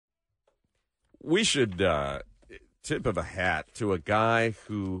we should tip of a hat to a guy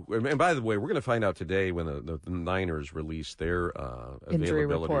who, and by the way, we're going to find out today when the Niners release their injury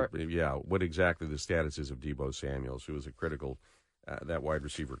availability. report. Yeah, what exactly the status is of Deebo Samuels, who was a critical, that wide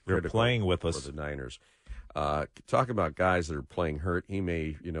receiver. They're playing with us for the Niners. Talk about guys that are playing hurt. He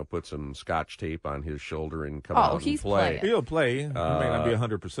may, put some scotch tape on his shoulder and come out and play. Playing. He'll play. He may not be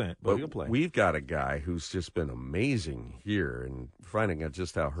 100%, but he'll play. We've got a guy who's just been amazing here and finding out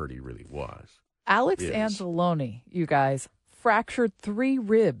just how hurt he really was. Alex Anzalone, you guys, fractured 3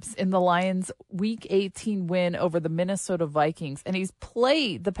 ribs in the Lions' Week 18 win over the Minnesota Vikings, and he's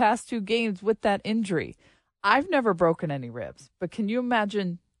played the past 2 games with that injury. I've never broken any ribs, but can you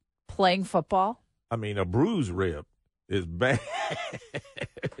imagine playing football? I mean, a bruised rib is bad.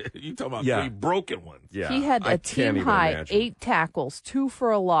 You talking about 3 broken ones. Yeah, he had a team-high imagine. 8 tackles, 2 for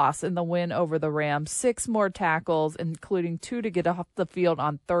a loss in the win over the Rams, 6 more tackles, including 2 to get off the field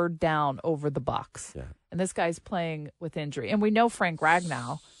on 3rd down over the Bucs. Yeah. And this guy's playing with injury. And we know Frank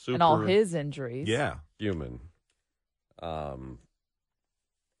Ragnow and all his injuries. Yeah. Human.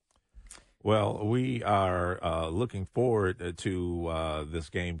 Well, we are looking forward to this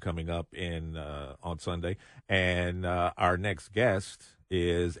game coming up on Sunday, and our next guest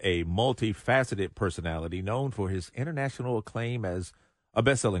is a multifaceted personality known for his international acclaim as a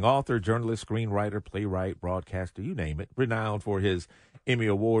best-selling author, journalist, screenwriter, playwright, broadcaster, you name it, renowned for his Emmy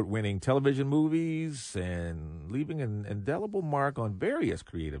Award-winning television movies and leaving an indelible mark on various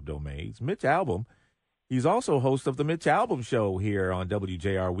creative domains. Mitch Albom. He's also host of the Mitch Albom Show here on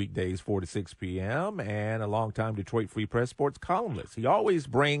WJR weekdays 4 to 6 p.m. and a longtime Detroit Free Press sports columnist. He always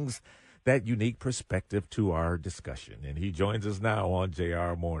brings that unique perspective to our discussion, and he joins us now on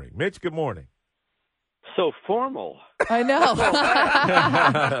JR Morning. Mitch, good morning. So formal. I know.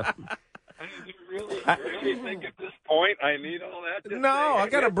 Really think at this point I need all that? No, I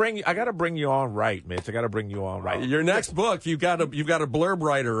gotta bring you on right, Mitch. I gotta bring you on right. Your next book, you've got a blurb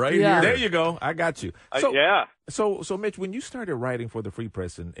writer right Yeah. here. There you go. I got you. Yeah. So Mitch, when you started writing for the Free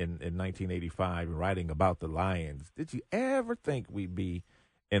Press in 1985 and writing about the Lions, did you ever think we'd be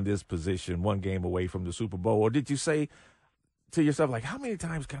in this position, 1 game away from the Super Bowl, or did you say to yourself, like, how many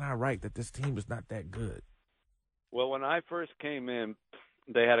times can I write that this team is not that good? Well, when I first came in,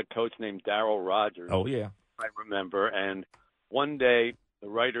 they had a coach named Darryl Rogers. Oh, yeah. I remember. And one day, the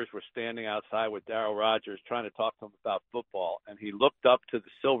writers were standing outside with Darryl Rogers trying to talk to him about football. And he looked up to the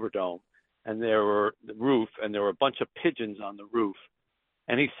Silverdome, and there were the roof, and there were a bunch of pigeons on the roof.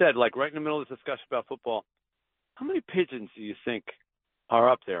 And he said, like right in the middle of this discussion about football, how many pigeons do you think are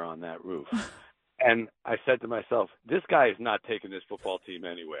up there on that roof? And I said to myself, this guy is not taking this football team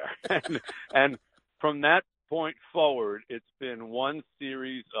anywhere. and from that point forward, it's been one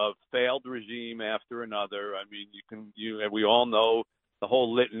series of failed regime after another. I mean, we all know the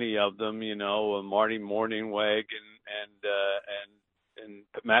whole litany of them, Marty Morningweg and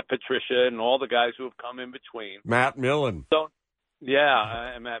Matt Patricia and all the guys who have come in between. Matt Millen. So,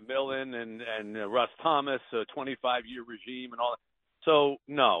 yeah, Matt Millen and Russ Thomas, a 25-year regime and all that. So,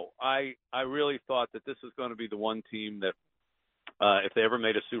 no, I really thought that this was going to be the one team that if they ever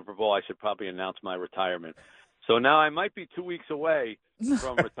made a Super Bowl, I should probably announce my retirement. So now I might be 2 weeks away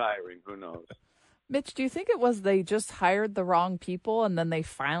from retiring. Who knows? Mitch, do you think it was they just hired the wrong people and then they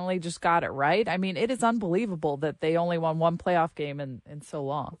finally just got it right? I mean, it is unbelievable that they only won 1 playoff game in so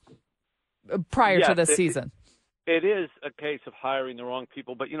long prior to this season. It is a case of hiring the wrong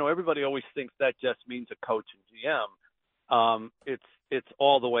people, but, everybody always thinks that just means a coach and GM. It's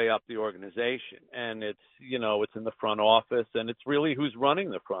all the way up the organization, and it's in the front office, and it's really who's running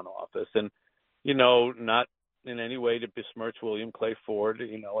the front office. And, not in any way to besmirch William Clay Ford, as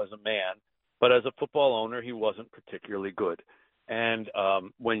a man, but as a football owner, he wasn't particularly good. And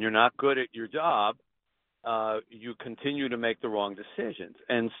when you're not good at your job, you continue to make the wrong decisions.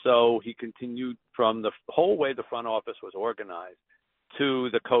 And so he continued from the whole way the front office was organized to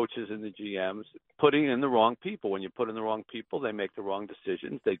the coaches and the GMs, putting in the wrong people. When you put in the wrong people, they make the wrong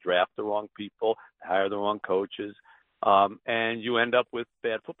decisions. They draft the wrong people, hire the wrong coaches, and you end up with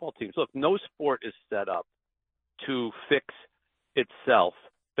bad football teams. Look, no sport is set up to fix itself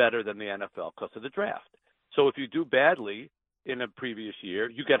better than the NFL because of the draft. So if you do badly in a previous year,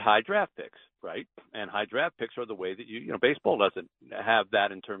 you get high draft picks, right? And high draft picks are the way that baseball doesn't have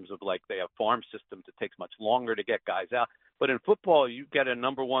that in terms of like they have farm systems. It takes much longer to get guys out. But in football, you get a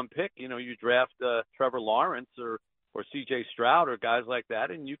number 1 pick. You draft Trevor Lawrence or C.J. Stroud or guys like that,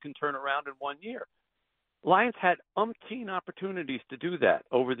 and you can turn around in 1 year. Lions had umpteen opportunities to do that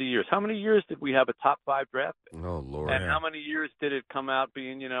over the years. How many years did we have a top 5 draft pick? Oh, Lord. And how many years did it come out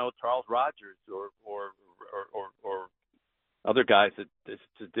being, Charles Rogers or other guys that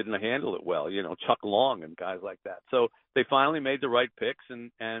just didn't handle it well, Chuck Long and guys like that. So they finally made the right picks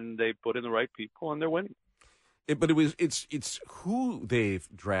and they put in the right people and they're winning. It's who they've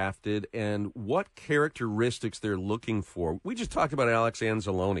drafted and what characteristics they're looking for. We just talked about Alex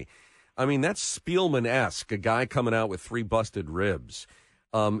Anzalone. I mean, that's Spielman-esque, a guy coming out with 3 busted ribs.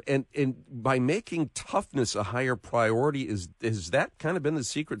 And by making toughness a higher priority, has that kind of been the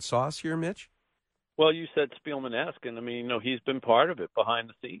secret sauce here, Mitch? Well, you said Spielman-esque, and I mean, he's been part of it behind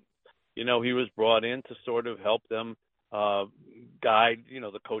the scenes. He was brought in to sort of help them guide,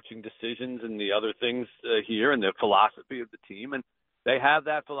 the coaching decisions and the other things here and the philosophy of the team. And they have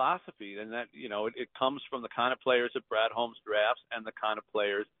that philosophy, and that, it comes from the kind of players that Brad Holmes drafts and the kind of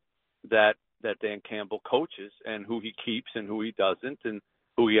players that Dan Campbell coaches, and who he keeps and who he doesn't, and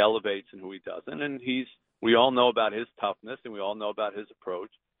who he elevates and who he doesn't. And we all know about his toughness, and we all know about his approach.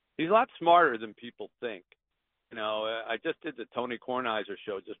 He's a lot smarter than people think. I just did the Tony Kornheiser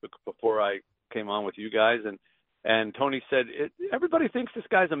show just before I came on with you guys, and Tony said, everybody thinks this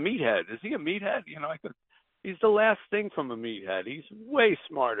guy's a meathead. Is he a meathead? He's the last thing from a meathead. He's way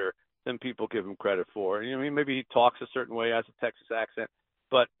smarter than people give him credit for. Maybe he talks a certain way, has a Texas accent,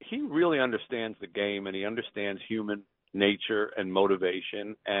 but he really understands the game, and he understands human nature and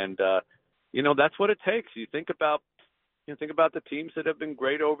motivation. And, that's what it takes. You think about the teams that have been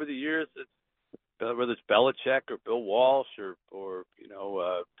great over the years, whether it's Belichick or Bill Walsh or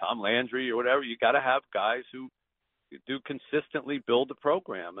Tom Landry or whatever. You got to have guys who do consistently build the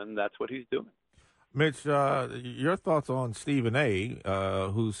program, and that's what he's doing. Mitch, your thoughts on Stephen A.,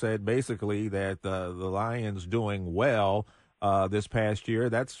 who said basically that the Lions doing well this past year,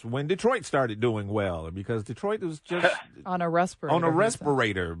 that's when Detroit started doing well, because Detroit was just on a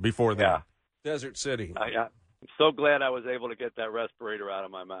respirator before that. Yeah. Desert City. I'm so glad I was able to get that respirator out of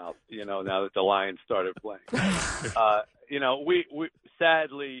my mouth, now that the Lions started playing. We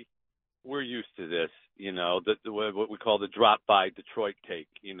sadly, we're used to this, what we call the drop-by Detroit take.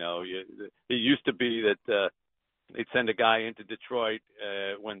 It used to be that they'd send a guy into Detroit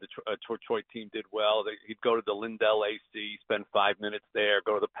when the Detroit team did well. He'd go to the Lindell AC, spend 5 minutes there,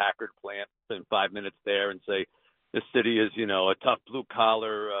 go to the Packard plant, spend 5 minutes there, and say, this city is, a tough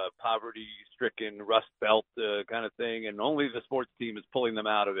blue-collar, poverty-stricken, Rust Belt kind of thing, and only the sports team is pulling them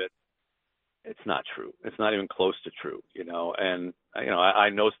out of it. It's not true. It's not even close to true, And, I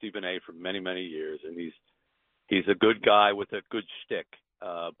know Stephen A. for many, many years, and he's a good guy with a good shtick,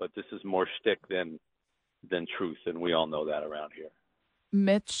 but this is more shtick than truth, and we all know that around here.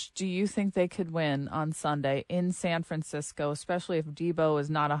 Mitch, do you think they could win on Sunday in San Francisco, especially if Debo is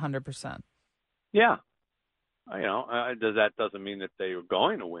not 100%? Yeah. That doesn't mean that they are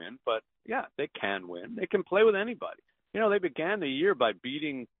going to win, but yeah, they can win. They can play with anybody. They began the year by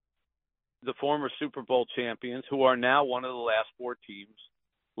beating the former Super Bowl champions, who are now one of the last 4 teams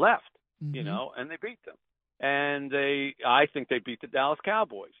left, and they beat them. And I think they beat the Dallas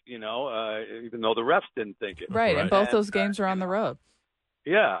Cowboys, even though the refs didn't think it. Right, and both those games are on the road.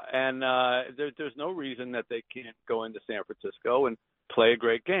 Yeah, and there's no reason that they can't go into San Francisco and play a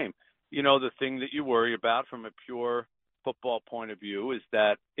great game. The thing that you worry about from a pure football point of view is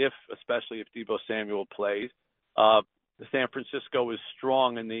that especially if Deebo Samuel plays, the San Francisco is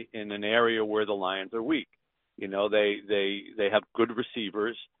strong in an area where the Lions are weak. They have good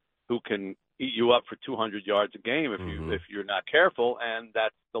receivers who can eat you up for 200 yards a game if you're not careful, and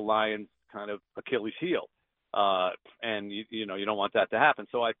that's the Lions' kind of Achilles heel. And you don't want that to happen.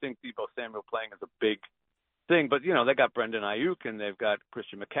 So I think Deebo Samuel playing is a big thing. But they got Brendan Ayuk and they've got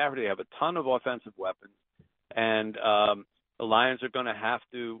Christian McCaffrey. They have a ton of offensive weapons, and the Lions are going to have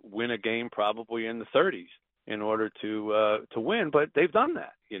to win a game probably in the 30s in order to win. But they've done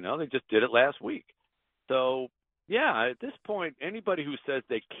that. They just did it last week. So yeah, at this point, anybody who says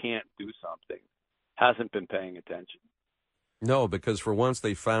they can't do something hasn't been paying attention. No, because for once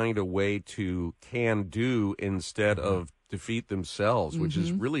they find a way to can do instead of defeat themselves, which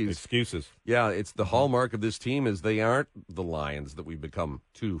is really excuses. Yeah, it's the hallmark of this team is they aren't the Lions that we've become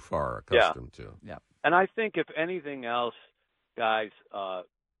too far accustomed to. Yeah. And I think if anything else, guys,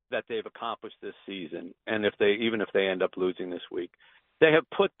 that they've accomplished this season, and even if they end up losing this week, they have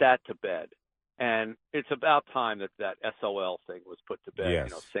put that to bed. And it's about time that SOL thing was put to bed.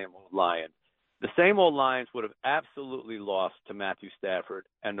 Yes. Same old Lion. The same old Lions would have absolutely lost to Matthew Stafford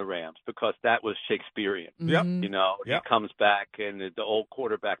and the Rams because that was Shakespearean. Yep. He comes back and the old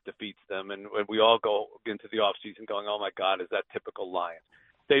quarterback defeats them, and we all go into the offseason going, oh, my God, is that typical Lions?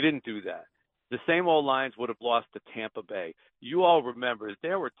 They didn't do that. The same old Lions would have lost to Tampa Bay. You all remember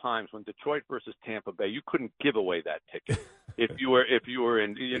there were times when Detroit versus Tampa Bay, you couldn't give away that ticket. if you were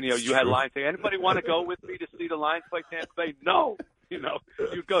in, you had Lions. Say, anybody want to go with me to see the Lions play Tampa Bay? No.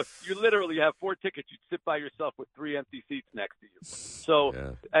 You go. You literally have 4 tickets. You'd sit by yourself with 3 empty seats next to you. So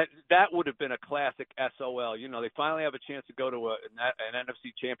that would have been a classic SOL. They finally have a chance to go to an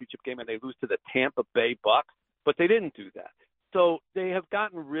NFC Championship game, and they lose to the Tampa Bay Bucks, but they didn't do that. So they have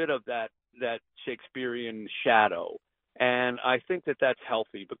gotten rid of that Shakespearean shadow, and I think that that's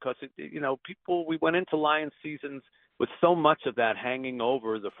healthy because we went into Lions seasons with so much of that hanging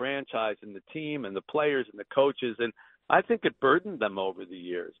over the franchise and the team and the players and the coaches, and I think it burdened them over the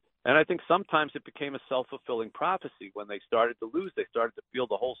years. And I think sometimes it became a self-fulfilling prophecy. When they started to lose, they started to feel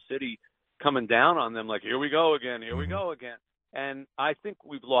the whole city coming down on them like, here we go again, here we go again. And I think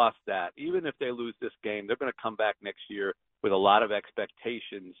we've lost that. Even if they lose this game, they're going to come back next year with a lot of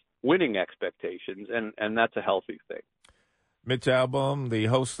expectations, winning expectations, and that's a healthy thing. Mitch Albom, the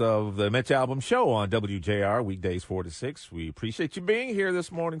host of the Mitch Albom Show on WJR, weekdays 4 to 6. We appreciate you being here this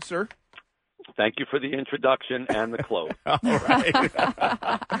morning, sir. Thank you for the introduction and the close. All right.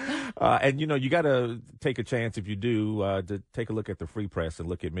 And, you got to take a chance, if you do, to take a look at the Free Press and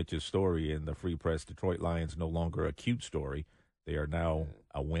look at Mitch's story in the Free Press. Detroit Lions no longer a cute story. They are now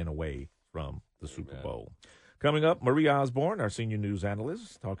a win away from the Super Bowl. Coming up, Marie Osborne, our senior news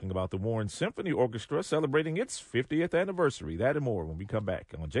analyst, talking about the Warren Symphony Orchestra celebrating its 50th anniversary. That and more when we come back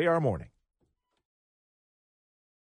on JR Morning.